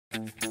My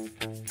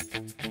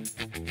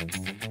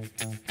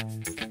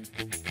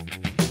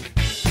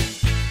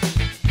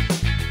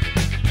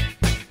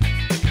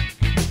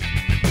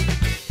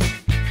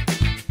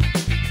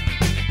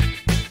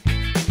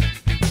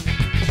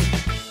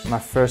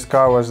first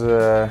car was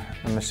a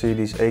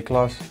Mercedes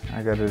A-Class.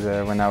 I got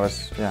it when I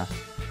was,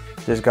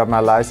 just got my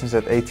license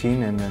at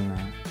 18, and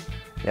then,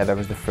 that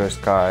was the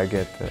first car I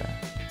get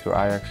to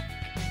Ajax.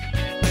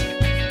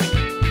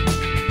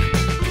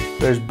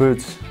 First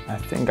boots, I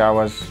think I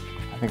was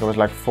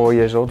like 4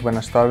 years old when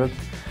I started,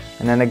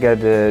 and then I got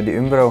the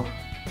Umbro.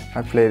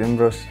 I played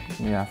Umbros,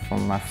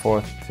 from my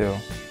 4th till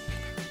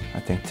I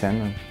think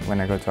 10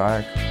 when I go to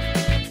Ajax.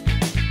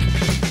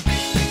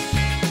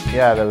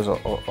 Yeah, that was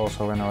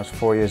also when I was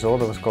 4 years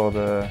old. It was called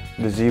the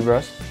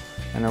Zebras,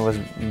 and it was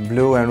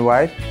blue and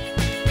white.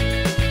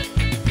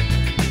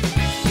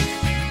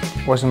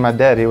 It wasn't my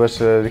dad, he was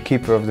the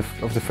keeper of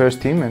the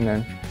first team, and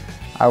then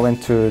I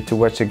went to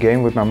watch a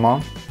game with my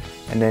mom,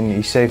 and then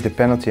he saved the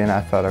penalty, and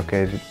I thought,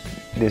 okay,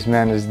 this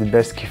man is the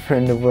best keeper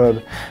in the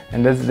world,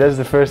 and that's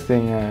the first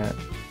thing,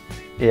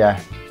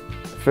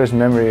 first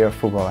memory of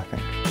football, I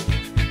think.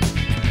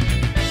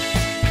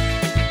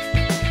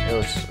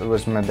 It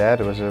was my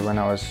dad. It was when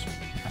I was,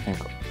 I think,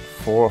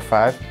 4 or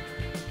 5.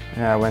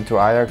 I went to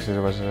Ajax. It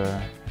was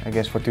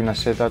against Fortuna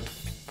Sittard,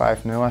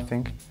 5-0, I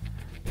think.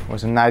 It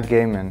was a night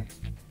game, and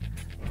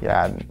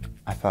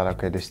I thought,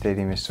 okay, the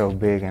stadium is so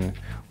big, and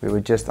we were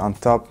just on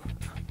top,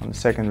 on the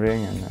second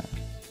ring, and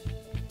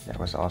that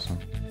was awesome.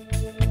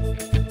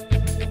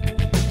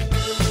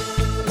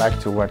 I like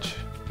to watch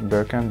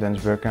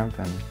Dennis Bergkamp,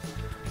 and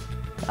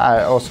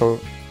I also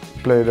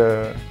played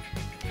a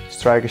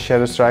striker,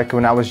 shadow striker,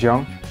 when I was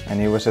young. And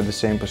he was at the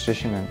same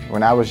position, and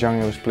when I was young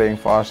he was playing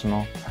for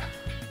Arsenal.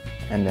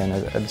 And then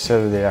at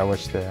Saturday I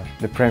watched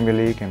the Premier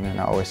League, and then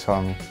I always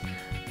saw him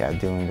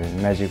doing the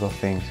magical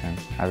things, and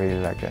I really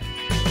liked that.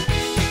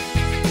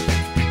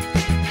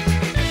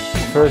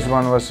 The first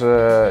one was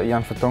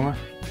Jan Vertongen.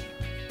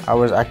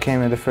 I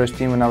came in the first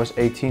team when I was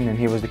 18, and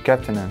he was the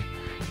captain, and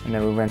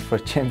then we went for a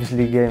Champions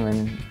League game,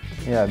 and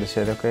they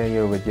said, okay,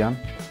 you're with Jan.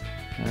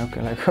 And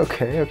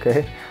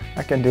okay,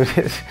 I can do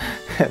this.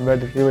 But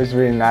he was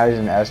really nice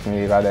and asked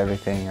me about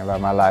everything, about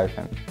my life,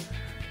 and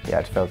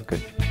it felt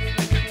good.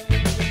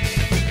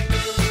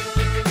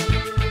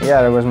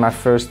 That was my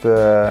first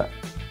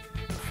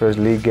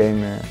league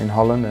game in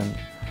Holland, and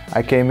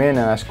I came in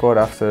and I scored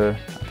after,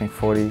 I think,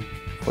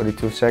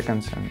 42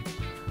 seconds, and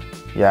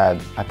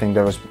I think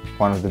that was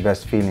one of the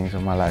best feelings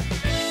of my life.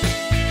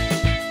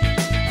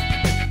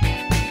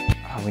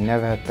 We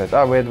never had pets.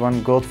 We had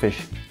one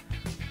goldfish.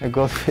 A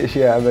goldfish,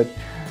 but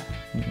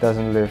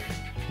didn't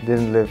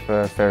live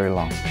very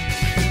long.